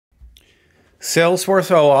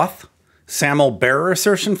Salesforce OAuth, SAML Bearer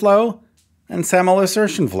Assertion Flow, and SAML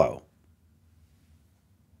Assertion Flow.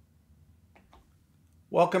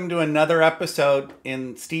 Welcome to another episode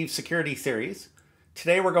in Steve's Security Series.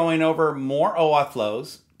 Today we're going over more OAuth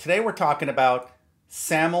flows. Today we're talking about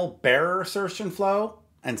SAML Bearer Assertion Flow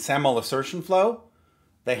and SAML Assertion Flow.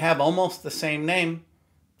 They have almost the same name.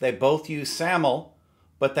 They both use SAML,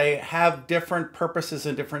 but they have different purposes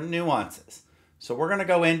and different nuances. So we're going to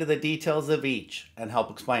go into the details of each and help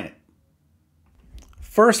explain it.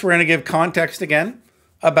 First, we're going to give context again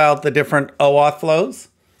about the different OAuth flows.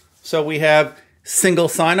 So we have single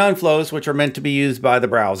sign-on flows, which are meant to be used by the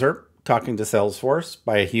browser, talking to Salesforce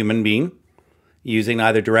by a human being, using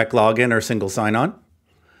either direct login or single sign-on.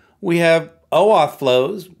 We have OAuth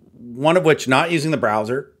flows, one of which not using the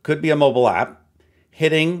browser, could be a mobile app,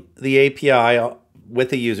 hitting the API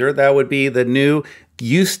with a user. That would be the new,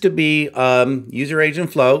 used to be user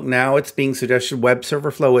agent flow. Now it's being suggested web server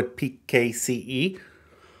flow with PKCE.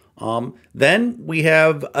 Then we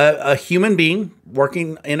have a human being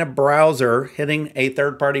working in a browser hitting a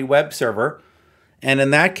third-party web server. And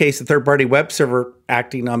in that case, the third-party web server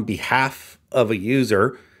acting on behalf of a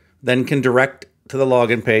user then can direct to the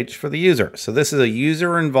login page for the user. So this is a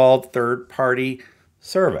user-involved third-party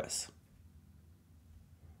service.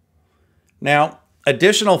 Now,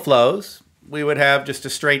 additional flows, we would have just a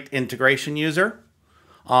straight integration user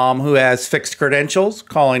who has fixed credentials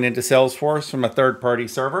calling into Salesforce from a third-party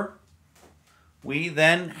server. We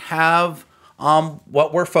then have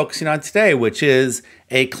what we're focusing on today, which is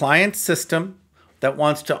a client system that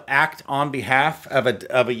wants to act on behalf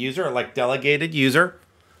of a user, like delegated user,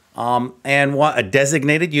 and want a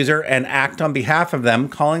designated user and act on behalf of them,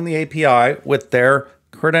 calling the API with their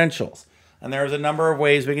credentials. And there's a number of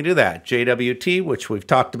ways we can do that. JWT, which we've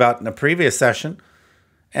talked about in a previous session.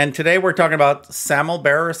 And today we're talking about SAML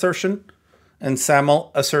Bearer Assertion and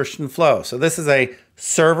SAML Assertion Flow. So this is a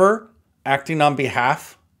server acting on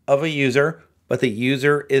behalf of a user, but the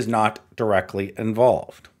user is not directly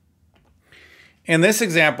involved. In this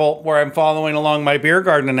example, where I'm following along my beer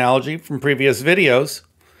garden analogy from previous videos,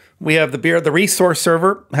 we have the resource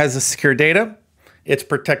server has a secure data. It's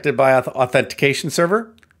protected by an authentication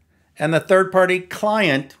server. And the third-party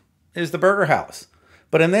client is the burger house.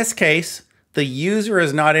 But in this case, the user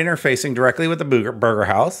is not interfacing directly with the burger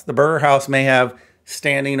house. The burger house may have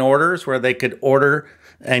standing orders where they could order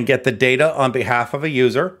and get the data on behalf of a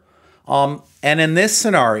user. And in this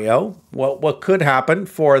scenario, what could happen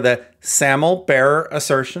for the SAML Bearer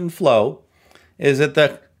Assertion Flow is that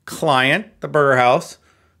the client, the burger house,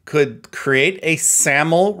 could create a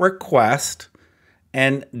SAML request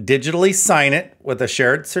and digitally sign it with a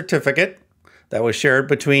shared certificate that was shared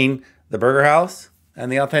between the burger house and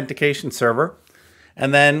the authentication server.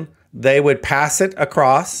 And then they would pass it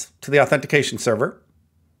across to the authentication server.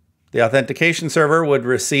 The authentication server would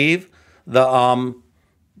receive the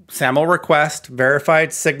SAML request,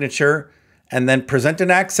 verified signature, and then present an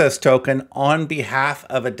access token on behalf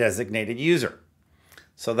of a designated user.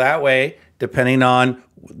 So that way, depending on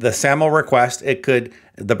the SAML request,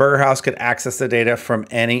 the burger house could access the data from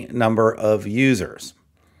any number of users.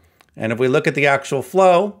 And if we look at the actual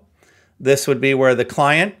flow, this would be where the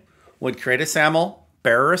client would create a SAML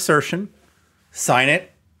bearer assertion, sign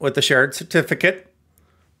it with the shared certificate,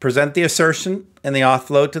 present the assertion in the auth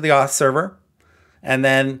flow to the auth server, and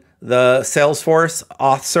then the Salesforce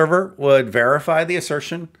auth server would verify the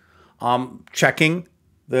assertion, checking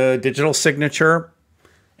the digital signature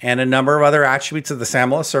and a number of other attributes of the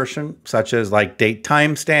SAML assertion, such as like date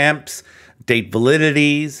timestamps, date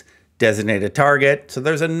validities, designated target. So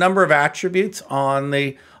there's a number of attributes on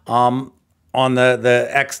the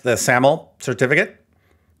SAML certificate,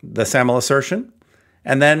 the SAML assertion,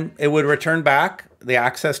 and then it would return back the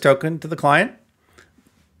access token to the client.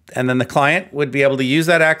 And then the client would be able to use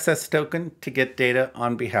that access token to get data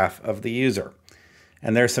on behalf of the user.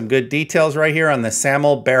 And there's some good details right here on the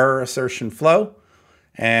SAML Bearer Assertion Flow.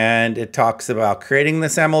 And it talks about creating the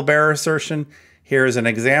SAML Bearer assertion. Here's an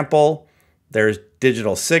example. There's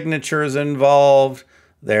digital signatures involved.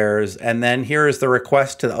 And then here is the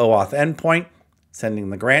request to the OAuth endpoint, sending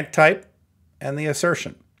the grant type and the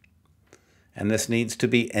assertion. And this needs to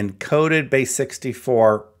be encoded base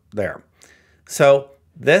 64 there. So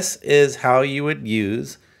this is how you would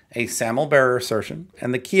use a SAML Bearer assertion.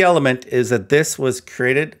 And the key element is that this was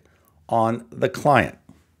created on the client.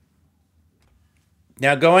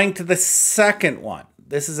 Now going to the second one,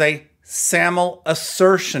 this is a SAML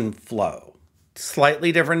Assertion Flow,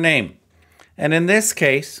 slightly different name. And in this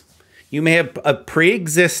case, you may have a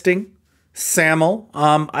pre-existing SAML,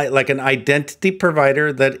 like an identity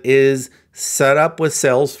provider that is set up with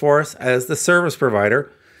Salesforce as the service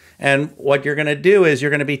provider. And what you're going to do is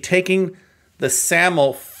you're going to be taking the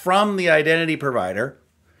SAML from the identity provider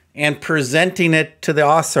and presenting it to the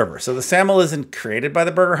auth server. So the SAML isn't created by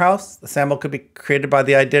the burger house. The SAML could be created by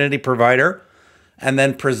the identity provider and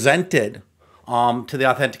then presented to the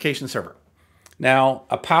authentication server. Now,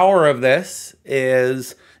 a power of this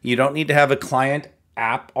is you don't need to have a client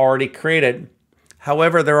app already created.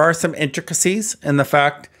 However, there are some intricacies in the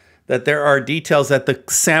fact that there are details that the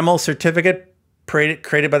SAML certificate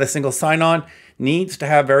created by the single sign-on needs to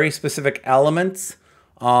have very specific elements,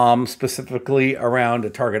 specifically around a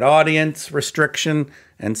target audience restriction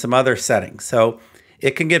and some other settings. So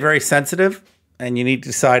it can get very sensitive and you need to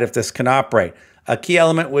decide if this can operate. A key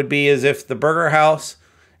element would be is if the burger house,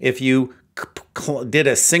 if you did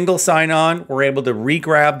a single sign-on, we're able to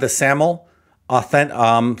re-grab the SAML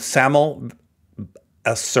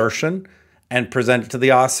assertion and present it to the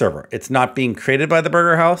auth server. It's not being created by the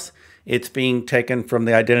burger house. It's being taken from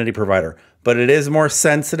the identity provider. But it is more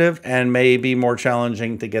sensitive and may be more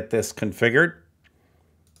challenging to get this configured.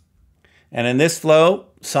 And in this flow,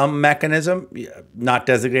 some mechanism, not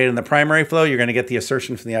designated in the primary flow, you're going to get the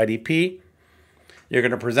assertion from the IDP. You're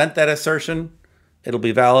going to present that assertion. It'll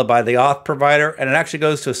be valid by the auth provider, and it actually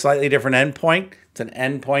goes to a slightly different endpoint. It's an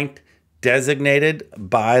endpoint designated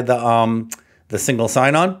by the single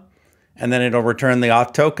sign-on, and then it'll return the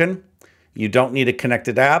auth token. You don't need a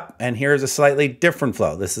connected app, and here's a slightly different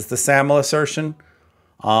flow. This is the SAML assertion.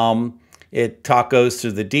 It goes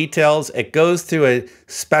through the details. It goes through a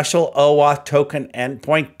special OAuth token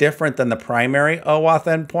endpoint, different than the primary OAuth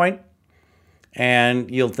endpoint, and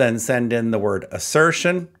you'll then send in the word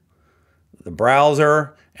assertion, the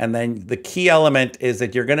browser, and then the key element is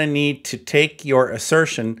that you're going to need to take your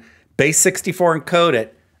assertion, base64 encode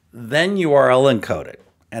it, then URL encode it,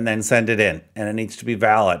 and then send it in, and it needs to be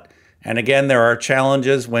valid. And again, there are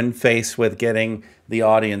challenges when faced with getting the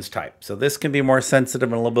audience type. So this can be more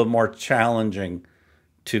sensitive and a little bit more challenging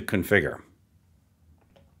to configure.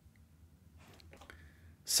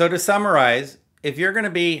 So to summarize, if you're going to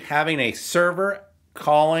be having a server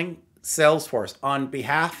calling Salesforce on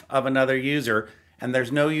behalf of another user and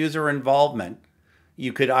there's no user involvement,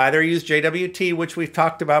 you could either use JWT, which we've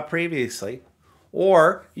talked about previously,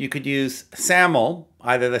 or you could use SAML,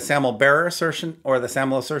 either the SAML Bearer Assertion or the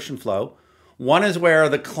SAML Assertion Flow. One is where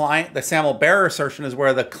the client, the SAML Bearer Assertion is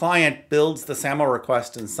where the client builds the SAML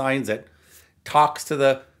request and signs it, talks to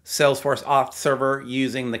the Salesforce auth server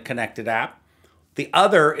using the connected app. The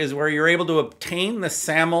other is where you're able to obtain the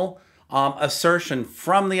SAML assertion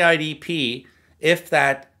from the IDP if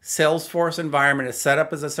that Salesforce environment is set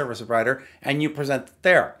up as a service provider and you present it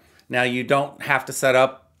there. Now you don't have to set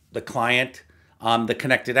up the client, the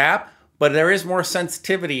connected app, but there is more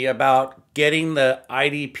sensitivity about getting the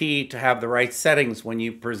IDP to have the right settings when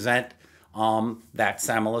you present that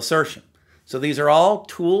SAML assertion. So these are all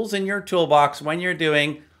tools in your toolbox when you're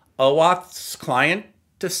doing OAuth client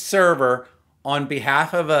to server on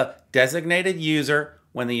behalf of a designated user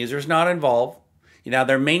when the user is not involved. Now,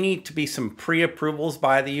 there may need to be some pre-approvals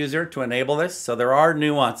by the user to enable this. So there are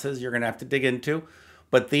nuances you're going to have to dig into.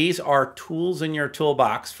 But these are tools in your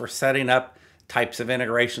toolbox for setting up types of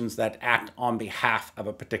integrations that act on behalf of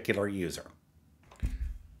a particular user.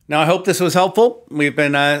 Now, I hope this was helpful. We've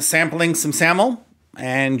been sampling some SAML.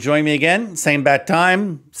 And join me again, same bat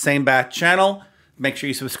time, same bat channel. Make sure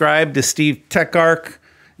you subscribe to SteveTechArc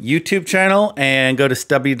YouTube channel and go to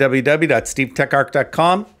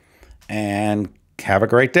www.stevetecharc.com and have a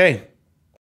great day.